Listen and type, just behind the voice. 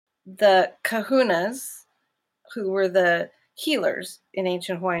the kahunas, who were the healers in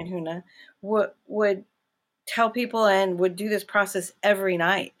ancient Hawaiian Huna, would tell people and would do this process every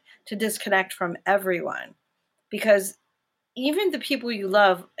night to disconnect from everyone, because even the people you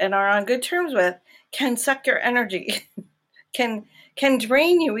love and are on good terms with can suck your energy, can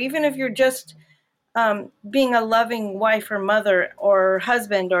drain you, even if you're just being a loving wife or mother or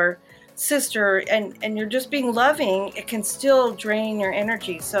husband or sister, and you're just being loving. It can still drain your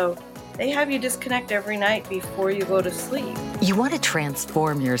energy. So they have you disconnect every night before you go to sleep. You want to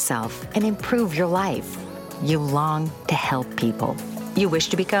transform yourself and improve your life. You long to help people. You wish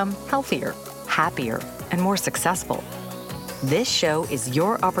to become healthier, happier, and more successful. This show is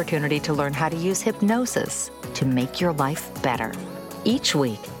your opportunity to learn how to use hypnosis to make your life better. Each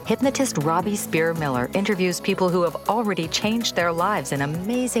week, hypnotist Robbie Spear Miller interviews people who have already changed their lives in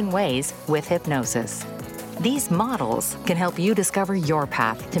amazing ways with hypnosis. These models can help you discover your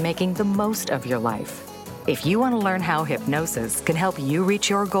path to making the most of your life. If you want to learn how hypnosis can help you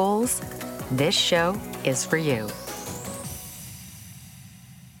reach your goals, this show is for you.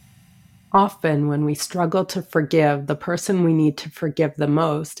 Often when we struggle to forgive, the person we need to forgive the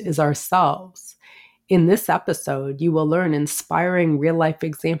most is ourselves. In this episode, you will learn inspiring real-life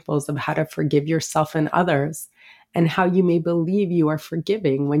examples of how to forgive yourself and others, and how you may believe you are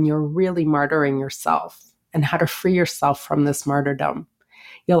forgiving when you're really martyring yourself, and how to free yourself from this martyrdom.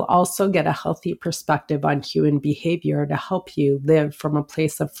 You'll also get a healthy perspective on human behavior to help you live from a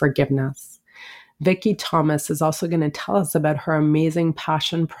place of forgiveness. Vicki Thomas is also going to tell us about her amazing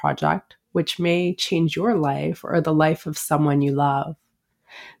passion project, which may change your life or the life of someone you love.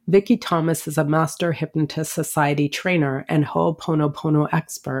 Vicki Thomas is a Master Hypnotist Society trainer and Ho'oponopono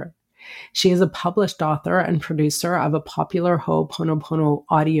expert. She is a published author and producer of a popular Ho'oponopono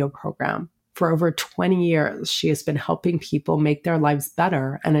audio program. For over 20 years, she has been helping people make their lives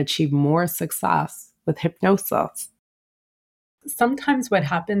better and achieve more success with hypnosis. Sometimes what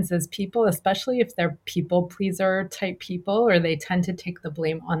happens is people, especially if they're people pleaser type people, or they tend to take the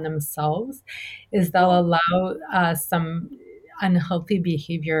blame on themselves, is they'll allow some unhealthy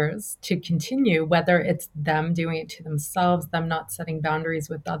behaviors to continue, whether it's them doing it to themselves, them not setting boundaries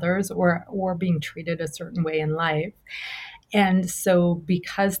with others, or being treated a certain way in life. And so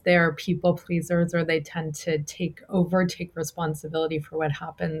because they're people pleasers, or they tend to take responsibility for what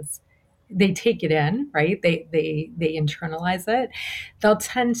happens, they take it in, right? They internalize it. They'll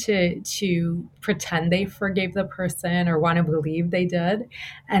tend to pretend they forgave the person or want to believe they did.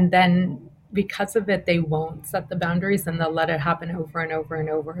 And then because of it, they won't set the boundaries, and they'll let it happen over and over and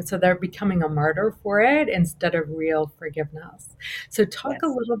over. So they're becoming a martyr for it instead of real forgiveness. So talk a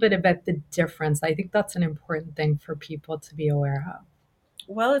little bit about the difference. I think that's an important thing for people to be aware of.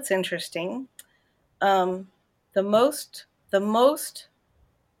 Well, it's interesting. The most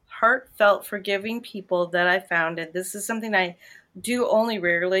heartfelt, forgiving people that I found, and this is something I do only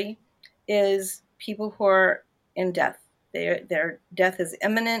rarely, is people who are in death. Their death is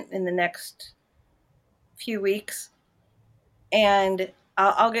imminent in the next few weeks, and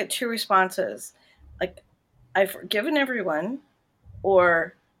I'll get two responses, like, I've forgiven everyone,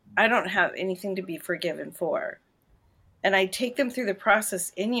 or I don't have anything to be forgiven for. And I take them through the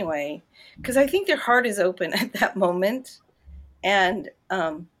process anyway, because I think their heart is open at that moment, and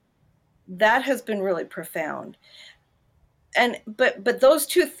that has been really profound. And but those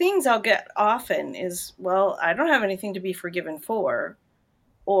two things I'll get often is, well, I don't have anything to be forgiven for,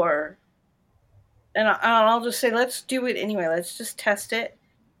 or, and I'll just say, let's do it anyway. Let's just test it.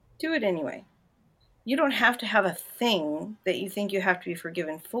 Do it anyway. You don't have to have a thing that you think you have to be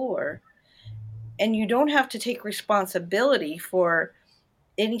forgiven for, and you don't have to take responsibility for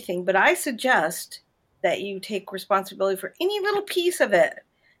anything. But I suggest that you take responsibility for any little piece of it.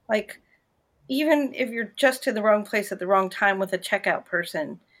 Like, even if you're just in the wrong place at the wrong time with a checkout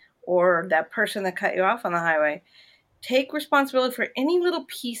person, or that person that cut you off on the highway, take responsibility for any little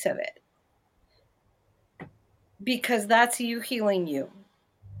piece of it, because that's you healing you.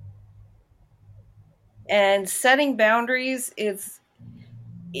 And setting boundaries is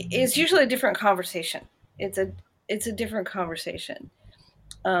usually a different conversation. It's a different conversation,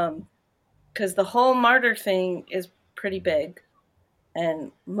 because the whole martyr thing is pretty big,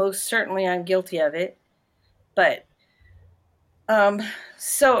 and most certainly I'm guilty of it. But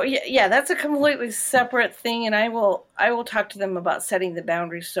so yeah, that's a completely separate thing, and I will talk to them about setting the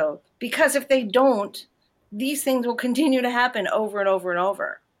boundaries. So, because if they don't, these things will continue to happen over and over and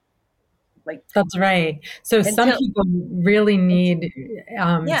over. Like, that's right. So some people really need to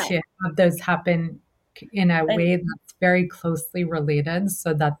have those happen in a way that's very closely related,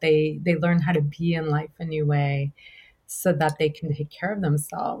 so that they learn how to be in life a new way. so that they can take care of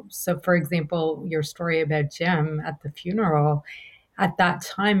themselves. So, for example, your story about Jim at the funeral, at that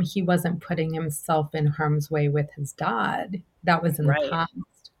time, he wasn't putting himself in harm's way with his dad. That was in the Right.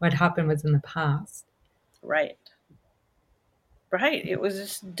 past. What happened was in the past. Right. Right. It was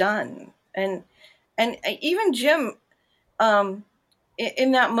just done. And even Jim, um,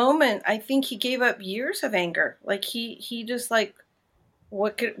 in that moment, I think he gave up years of anger. Like he just like,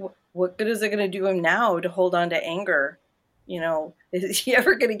 what good is it going to do him now to hold on to anger? Is he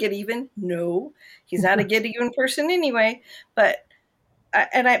ever going to get even? No, he's not a get even person anyway. But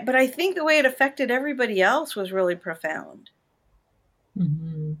I think the way it affected everybody else was really profound.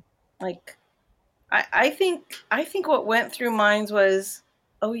 Mm-hmm. Like I think what went through minds was,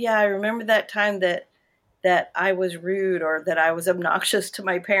 oh yeah, I remember that time that I was rude or that I was obnoxious to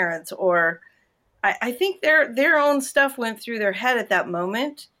my parents, or I think their own stuff went through their head at that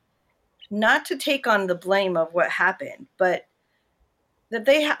moment, not to take on the blame of what happened, but that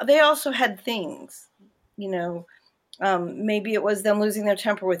they also had things, you know, maybe it was them losing their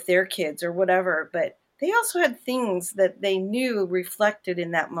temper with their kids or whatever, but they also had things that they knew reflected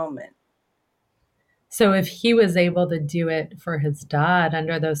in that moment. So if he was able to do it for his dad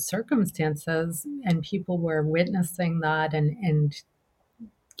under those circumstances, and people were witnessing that and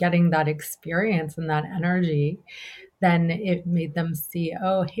getting that experience and that energy, then it made them see,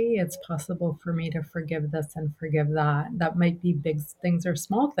 oh, hey, it's possible for me to forgive this and forgive that. That might be big things or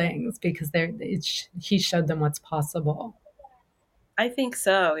small things, because he showed them what's possible. I think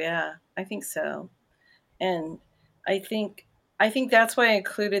so, yeah. I think so. And I think I think that's why I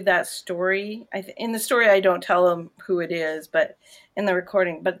included that story. In the story, I don't tell them who it is, but in the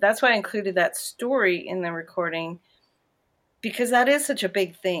recording. But that's why I included that story in the recording, because that is such a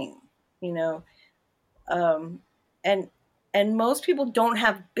big thing, you know. Um, and and most people don't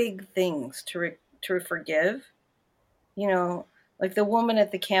have big things to forgive. You know, like the woman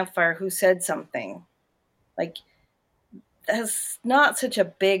at the campfire who said something. Like, that's not such a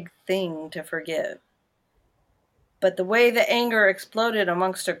big thing to forgive. But the way the anger exploded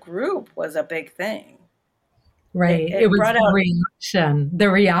amongst a group was a big thing. It, Right. It it was brought the out reaction. The a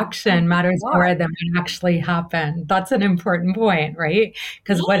reaction matters lot. more than what actually happened. That's an important point, right?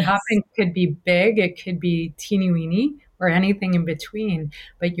 Because what Yes. happened could be big, it could be teeny weeny, or anything in between.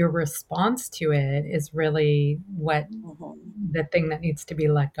 But your response to it is really what Hmm. the thing that needs to be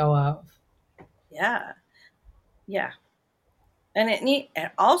let go of. Yeah. Yeah. And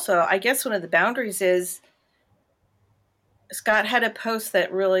also, I guess one of the boundaries is Scott had a post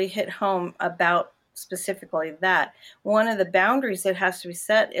that really hit home about specifically that. One of the boundaries that has to be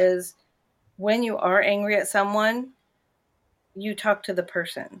set is when you are angry at someone, you talk to the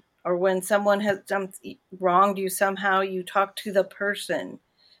person. Or when someone has wronged you somehow, you talk to the person.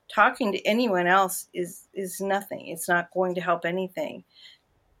 Talking to anyone else is nothing. It's not going to help anything.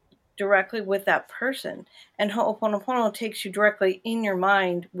 Directly with that person. And Ho'oponopono takes you directly in your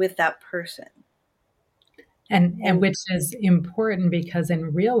mind with that person. And And which is important, because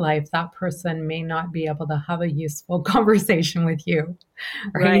in real life, that person may not be able to have a useful conversation with you,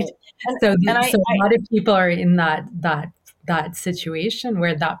 right? right. And So, and so a lot of people are in that situation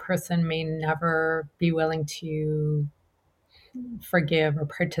where that person may never be willing to forgive or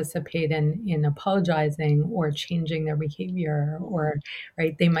participate in apologizing or changing their behavior, or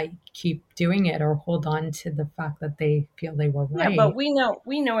right, they might keep doing it or hold on to the fact that they feel they were yeah, but right.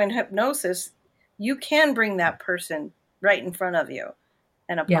 we know in hypnosis you can bring that person right in front of you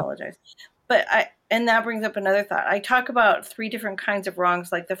and Yep. apologize. And that brings up another thought. I talk about three different kinds of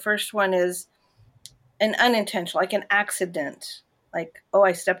wrongs. Like the first one is an unintentional, like an accident, like, oh,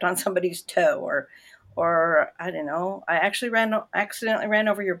 I stepped on somebody's toe, or I don't know, I actually accidentally ran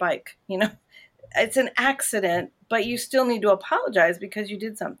over your bike. It's an accident, but you still need to apologize because you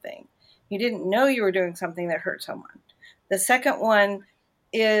did something. You didn't know you were doing something that hurt someone. The second one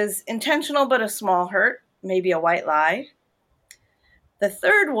is intentional but a small hurt, maybe a white lie. The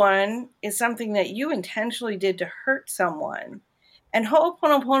third one is something that you intentionally did to hurt someone. And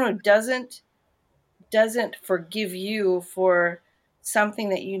Ho'oponopono doesn't forgive you for something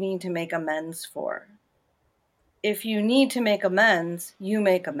that you need to make amends for. If you need to make amends, you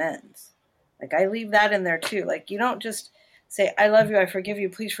make amends. Like, I leave that in there too. Like, you don't just say, I love you, I forgive you,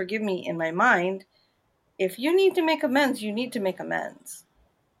 please forgive me in my mind. If you need to make amends, you need to make amends.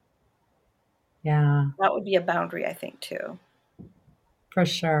 Yeah. That would be a boundary, I think, too. For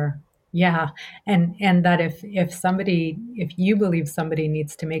sure. Yeah. And that if you believe somebody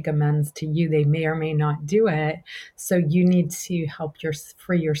needs to make amends to you, they may or may not do it. So you need to help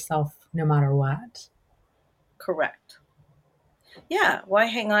free yourself no matter what. Correct. Yeah, why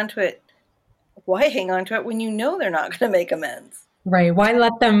hang on to it? why hang on to it when you know they're not going to make amends? Right. Why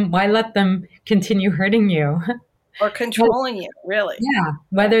let them continue hurting you? Or controlling you, really. Yeah,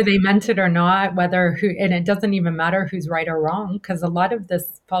 whether they meant it or not, and it doesn't even matter who's right or wrong, because a lot of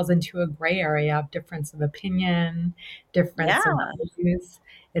this falls into a gray area of difference of opinion, difference of Yeah, views.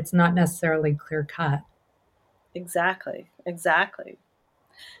 It's not necessarily clear cut. exactly. Exactly.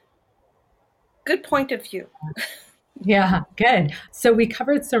 Good point of view. Yeah, good. So we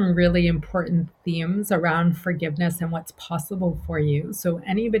covered some really important themes around forgiveness and what's possible for you. So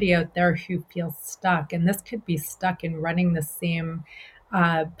anybody out there who feels stuck, and this could be stuck in running the same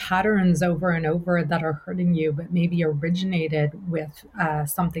patterns over and over that are hurting you, but maybe originated with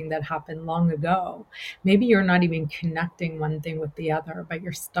something that happened long ago. Maybe you're not even connecting one thing with the other, but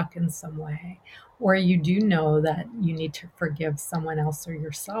you're stuck in some way. Or you do know that you need to forgive someone else or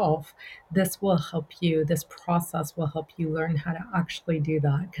yourself. This process will help you learn how to actually do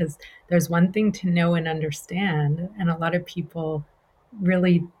that, because there's one thing to know and understand, and a lot of people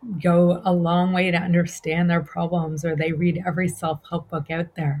really go a long way to understand their problems, or they read every self-help book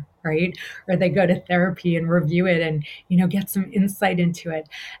out there, right? Or they go to therapy and review it and get some insight into it,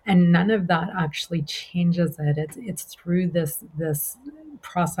 and none of that actually changes it. It's through this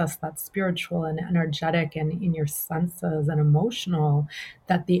process that's spiritual and energetic and in your senses and emotional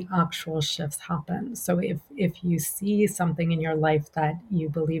that the actual shifts happen. So if you see something in your life that you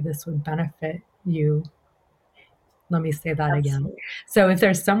believe this would benefit you, let me say that again. Absolutely. So if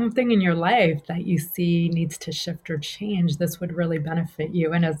there's something in your life that you see needs to shift or change, this would really benefit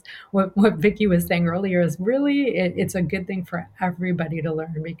you. And as what Vicky was saying earlier is really, it's a good thing for everybody to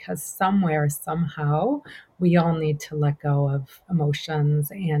learn, because somewhere, somehow, we all need to let go of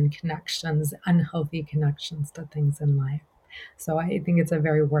emotions and connections, unhealthy connections to things in life. So I think it's a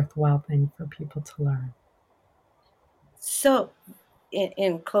very worthwhile thing for people to learn. So,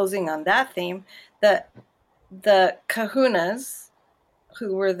 in closing on that theme, the kahunas,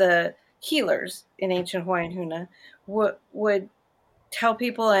 who were the healers in ancient Hawaiian Huna, would tell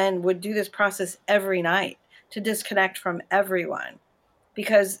people and would do this process every night to disconnect from everyone,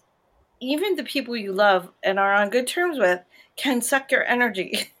 because even the people you love and are on good terms with can suck your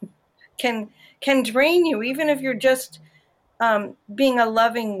energy, can drain you, even if you're just being a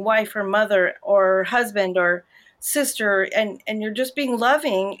loving wife or mother or husband or sister, and you're just being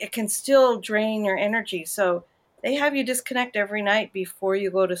loving, it can still drain your energy. So they have you disconnect every night before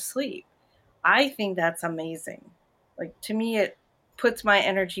you go to sleep. I think that's amazing. Like, to me, it puts my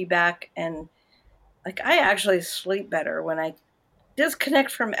energy back, and like, I actually sleep better when I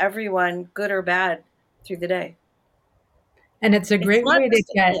disconnect from everyone, good or bad, through the day. And it's a It's great not way to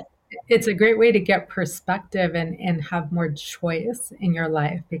just, yeah, get it's a great way to get perspective and have more choice in your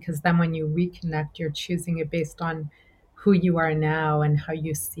life, because then when you reconnect, you're choosing it based on who you are now and how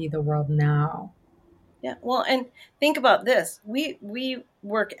you see the world now. yeah. Well, and think about this. We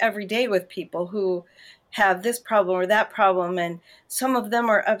work every day with people who have this problem or that problem, and some of them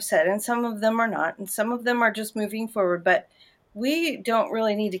are upset and some of them are not, and some of them are just moving forward, but we don't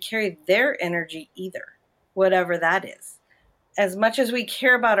really need to carry their energy either, whatever that is. As much as we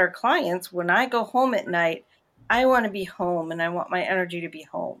care about our clients, when I go home at night, I want to be home and I want my energy to be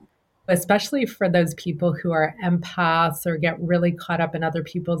home. Especially for those people who are empaths or get really caught up in other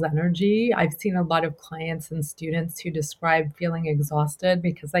people's energy. I've seen a lot of clients and students who describe feeling exhausted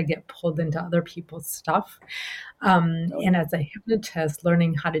because they get pulled into other people's stuff. And as a hypnotist,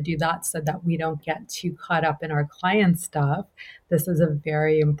 learning how to do that so that we don't get too caught up in our client stuff, this is a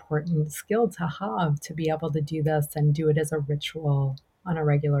very important skill to have, to be able to do this and do it as a ritual on a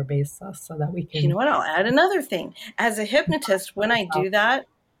regular basis so that we You know can. what? I'll add another thing. As a hypnotist, when I do that,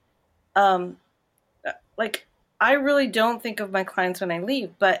 um, like, I really don't think of my clients when I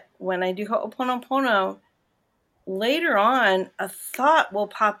leave, but when I do Ho'oponopono, later on, a thought will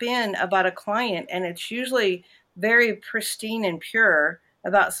pop in about a client, and it's usually very pristine and pure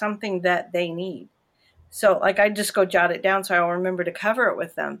about something that they need. So, like, I just go jot it down so I'll remember to cover it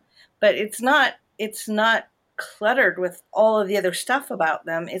with them. But it's not cluttered with all of the other stuff about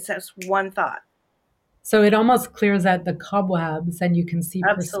them. It's just one thought. So it almost clears out the cobwebs and you can see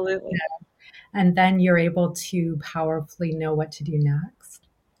perspective, Absolutely. and then you're able to powerfully know what to do next.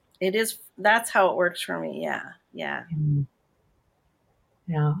 It is, that's how it works for me. Yeah. Yeah.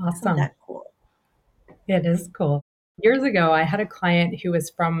 Yeah, Isn't awesome. that cool? It is cool. years ago, I had a client who was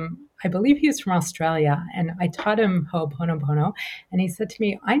from, I believe he was from Australia, and I taught him Ho'oponopono. And he said to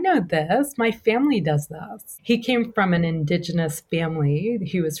me, I know this. My family does this. He came from an indigenous family.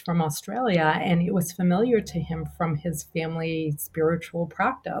 He was from Australia, and it was familiar to him from his family spiritual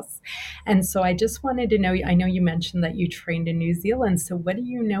practice. And so I just wanted to know, I know you mentioned that you trained in New Zealand. So what do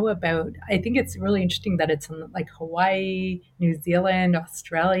you know about, I think it's really interesting that it's in like Hawaii, New Zealand,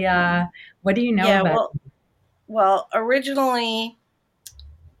 Australia. What do you know Yeah, about? well, originally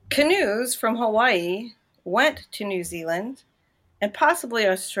canoes from Hawaii went to New Zealand and possibly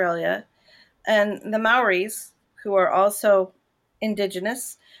Australia, and the Maoris, who are also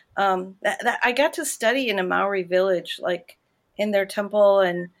indigenous, I got to study in a Maori village, like in their temple,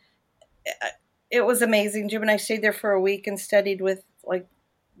 and it was amazing. Jim and I stayed there for a week and studied with like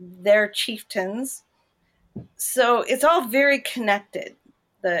their chieftains. So it's all very connected.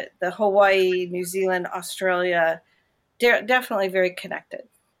 The Hawaii, New Zealand, Australia, they're definitely very connected.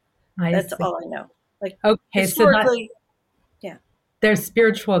 I That's see. all I know. Like Okay, so that historically, yeah. their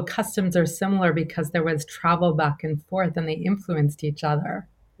spiritual customs are similar because there was travel back and forth and they influenced each other.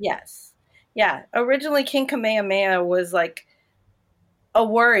 Yes. Yeah. Originally, King Kamehameha was like a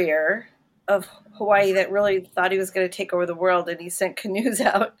warrior of Hawaii that really thought he was going to take over the world, and he sent canoes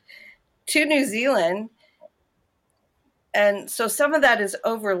out to New Zealand. And so some of that is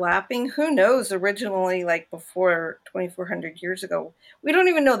overlapping. Who knows, originally, like before 2,400 years ago? We don't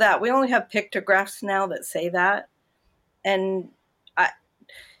even know that. We only have pictographs now that say that. And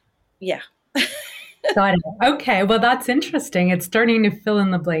yeah. Got it. Okay, well, that's interesting. It's starting to fill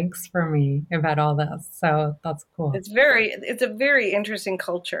in the blanks for me about all this. So that's cool. It's a very interesting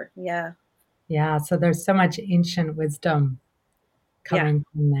culture. Yeah. Yeah, so there's so much ancient wisdom Yeah. coming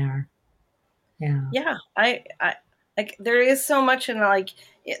from there. Yeah. Yeah. I like there is so much, and like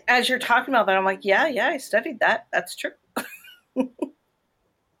as you're talking about that, I'm like, yeah, I studied that. That's true.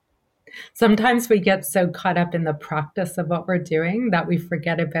 Sometimes we get so caught up in the practice of what we're doing that we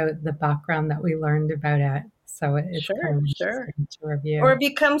forget about the background that we learned about it. So it's kind of Sure. interesting to review. Or it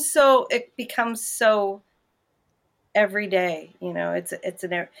becomes so every day. You know, it's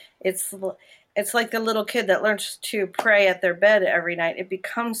like the little kid that learns to pray at their bed every night. It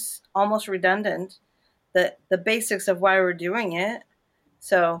becomes almost redundant, the basics of why we're doing it.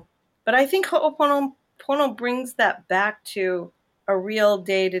 So, but I think Ho'oponopono brings that back to a real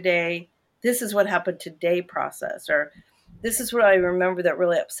day-to-day, this is what happened today process, or this is what I remember that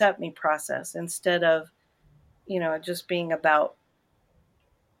really upset me process, instead of, just being about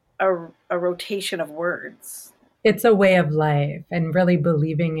a rotation of words. It's a way of life, and really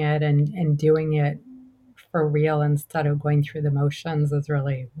believing it and doing it for real instead of going through the motions is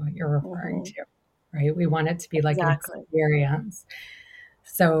really what you're referring to, right? We want it to be like Exactly. an experience.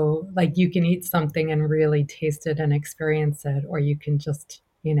 So like you can eat something and really taste it and experience it, or you can just,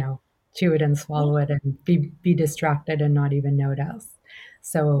 chew it and swallow it and be distracted and not even notice.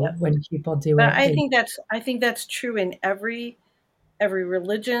 So Yep. when people do But it, I think that's true in every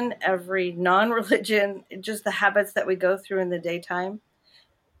religion, every non-religion, just the habits that we go through in the daytime.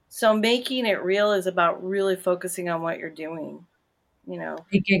 So making it real is about really focusing on what you're doing,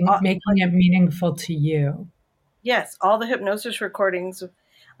 making it meaningful to you. Yes, all the hypnosis recordings.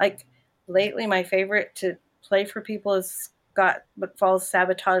 Like lately, my favorite to play for people is Scott McFall's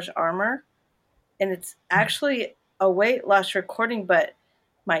Sabotage Armor. And it's actually a weight loss recording, but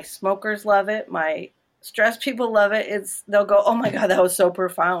my smokers love it. My stress people love it. They'll go, oh my God, that was so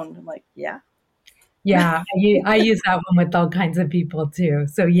profound. I'm like, yeah. Yeah, I use that one with all kinds of people too.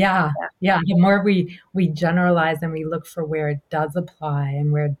 So yeah. The more we generalize and we look for where it does apply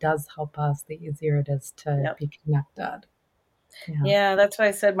and where it does help us, the easier it is to be connected. Yeah, that's why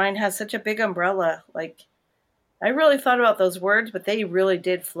I said mine has such a big umbrella. Like, I really thought about those words, but they really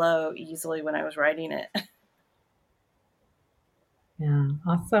did flow easily when I was writing it. Yeah,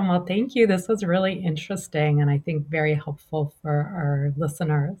 awesome. Well, thank you. This was really interesting and I think very helpful for our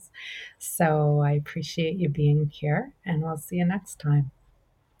listeners. So I appreciate you being here, and we'll see you next time.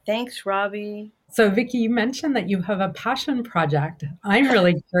 Thanks, Robbie. So, Vicki, you mentioned that you have a passion project. I'm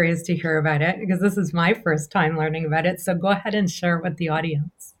really curious to hear about it because this is my first time learning about it. So go ahead and share it with the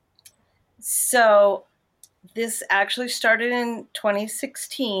audience. So this actually started in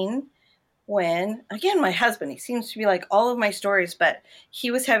 2016 when, again, my husband, he seems to be like all of my stories, but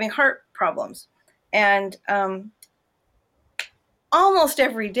he was having heart problems. And almost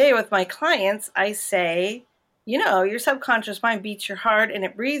every day with my clients, I say, your subconscious mind beats your heart and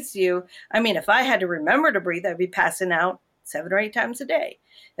it breathes you. I mean, if I had to remember to breathe, I'd be passing out 7 or 8 times a day.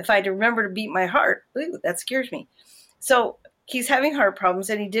 If I had to remember to beat my heart, ooh, that scares me. So he's having heart problems,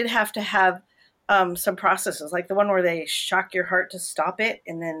 and he did have to have some processes, like the one where they shock your heart to stop it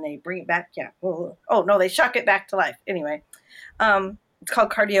and then they bring it back. Yeah. Oh no, they shock it back to life. Anyway, it's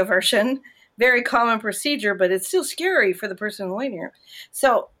called cardioversion. Very common procedure, but it's still scary for the person in the waiting room.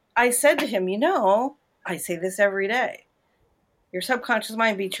 So I said to him, I say this every day. Your subconscious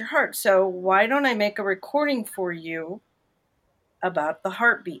mind beats your heart. So why don't I make a recording for you about the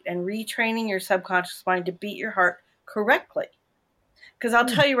heartbeat and retraining your subconscious mind to beat your heart correctly? Because I'll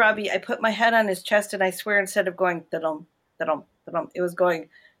tell you, Robbie, I put my head on his chest, and I swear instead of going da-dum, da-dum, da-dum, it was going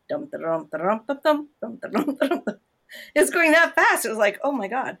dum, da-dum, da-dum, da-dum, dum, da-dum, da-dum. It was going that fast. It was like, oh my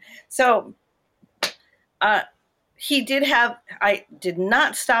God. So I did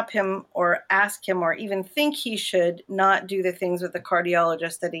not stop him or ask him or even think he should not do the things with the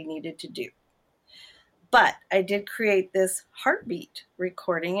cardiologist that he needed to do. But I did create this heartbeat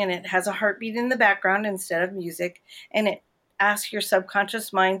recording, and it has a heartbeat in the background instead of music, and it asks your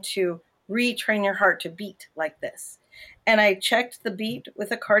subconscious mind to retrain your heart to beat like this. And I checked the beat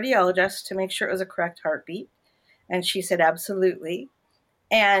with a cardiologist to make sure it was a correct heartbeat, and she said absolutely.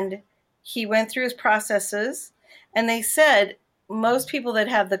 And he went through his processes, and they said most people that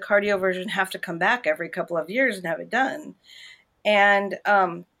have the cardioversion have to come back every couple of years and have it done. And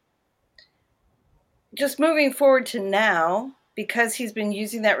just moving forward to now, because he's been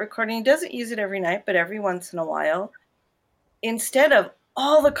using that recording, he doesn't use it every night, but every once in a while, instead of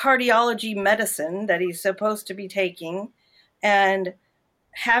all the cardiology medicine that he's supposed to be taking and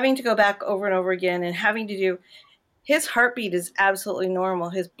having to go back over and over again and having to do, his heartbeat is absolutely normal.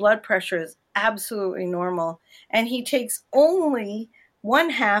 His blood pressure is absolutely normal. And he takes only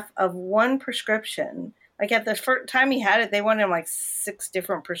 1/2 of one prescription. Like at the first time he had it, they wanted him like 6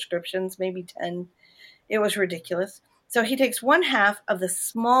 different prescriptions, maybe 10. It was ridiculous. So he takes 1/2 of the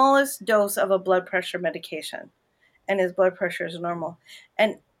smallest dose of a blood pressure medication, and his blood pressure is normal.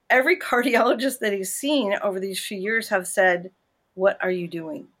 And every cardiologist that he's seen over these few years have said, what are you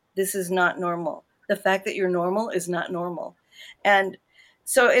doing? This is not normal. The fact that you're normal is not normal. And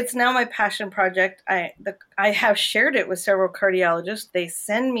so it's now my passion project. I have shared it with several cardiologists. They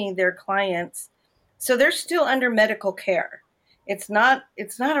send me their clients. So they're still under medical care. It's not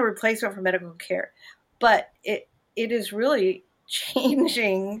a replacement for medical care, but it is really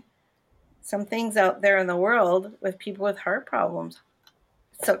changing some things out there in the world with people with heart problems.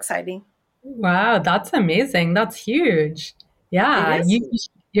 It's so exciting. Wow, that's amazing. That's huge. Yeah, It is.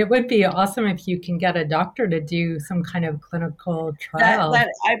 it would be awesome if you can get a doctor to do some kind of clinical trial.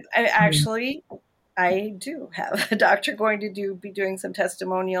 I do have a doctor going to be doing some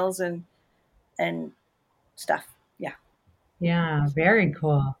testimonials and stuff. Yeah. Yeah, very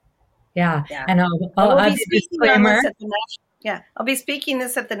cool. Yeah, Yeah. and I'll add the disclaimer. I'll be speaking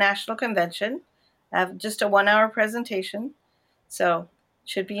this at the National Convention. I have just a 1-hour presentation, so it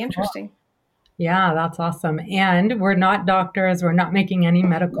should be interesting. Yeah, that's awesome. And we're not doctors, we're not making any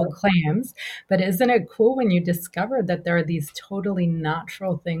medical claims, but isn't it cool when you discover that there are these totally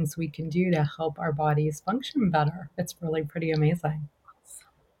natural things we can do to help our bodies function better? It's really pretty amazing.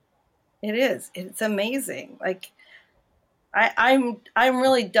 It is. It's amazing. Like I'm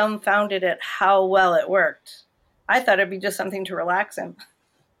really dumbfounded at how well it worked. I thought it'd be just something to relax him,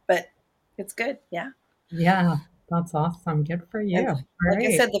 but it's good. Yeah. Yeah, that's awesome. Good for you. Like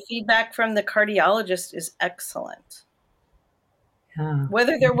I said, the feedback from the cardiologist is excellent. Yeah.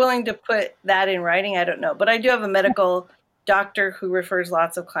 Whether they're willing to put that in writing, I don't know. But I do have a medical doctor who refers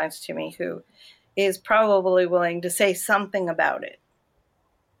lots of clients to me who is probably willing to say something about it.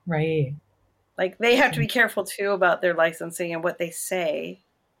 Right. Like they have to be careful too about their licensing and what they say.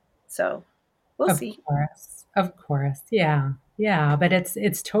 So we'll see. Of course. Yeah. Yeah. But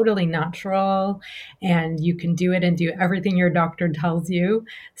it's totally natural, and you can do it and do everything your doctor tells you.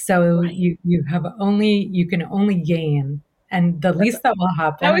 So Right. you can only gain. And the least that will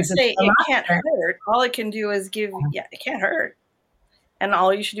happen I would is say it can't hurt. All it can do is it can't hurt. And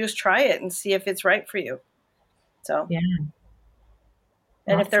all you should do is try it and see if it's right for you. So, yeah.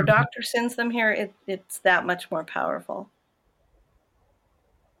 And if their doctor sends them here, it's that much more powerful.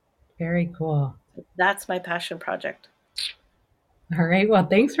 Very cool. That's my passion project. All right. Well,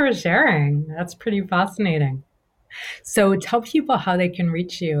 thanks for sharing. That's pretty fascinating. So tell people how they can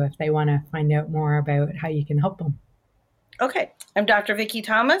reach you if they want to find out more about how you can help them. Okay. I'm Dr. Vicki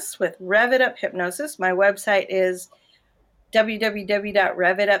Thomas with Rev It Up Hypnosis. My website is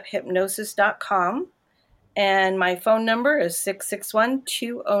www.revituphypnosis.com. And my phone number is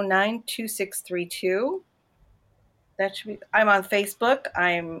 661-209-2632. I'm on Facebook.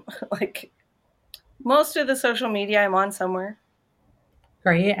 I'm like most of the social media I'm on somewhere.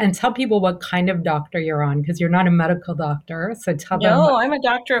 Great. And tell people what kind of doctor you're on, because you're not a medical doctor. So tell them. No, I'm a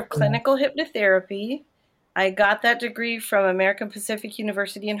doctor of clinical hypnotherapy. I got that degree from American Pacific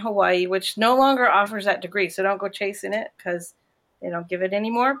University in Hawaii, which no longer offers that degree. So don't go chasing it because they don't give it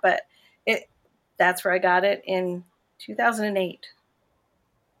anymore. But that's where I got it in 2008.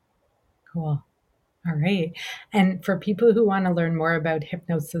 Cool. All right. And for people who want to learn more about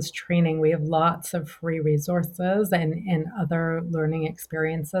hypnosis training, we have lots of free resources and other learning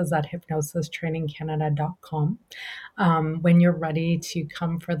experiences at hypnosistrainingcanada.com. When you're ready to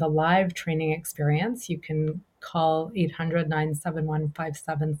come for the live training experience, you can call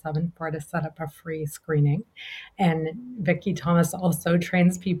 800-971-5774 to set up a free screening. And Vicki Thomas also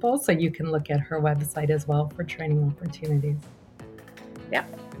trains people, so you can look at her website as well for training opportunities. Yeah.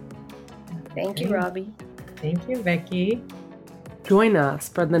 Thank you, Robbie. Thank you, Vicki. Join us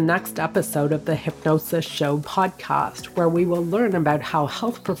for the next episode of the Hypnosis Show podcast, where we will learn about how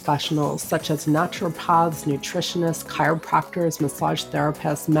health professionals such as naturopaths, nutritionists, chiropractors, massage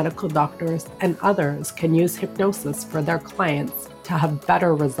therapists, medical doctors, and others can use hypnosis for their clients to have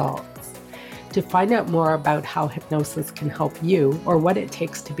better results. To find out more about how hypnosis can help you or what it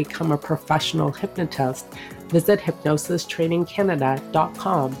takes to become a professional hypnotist, visit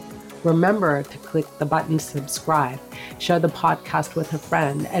hypnosistrainingcanada.com. Remember to click the button subscribe, share the podcast with a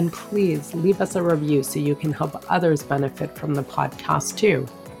friend, and please leave us a review so you can help others benefit from the podcast too.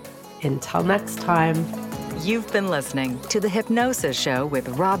 Until next time. You've been listening to The Hypnosis Show with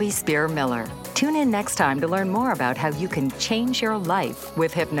Robbie Spear Miller. Tune in next time to learn more about how you can change your life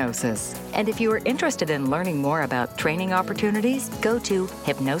with hypnosis. And if you are interested in learning more about training opportunities, go to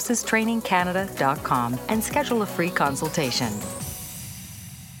hypnosistrainingcanada.com and schedule a free consultation.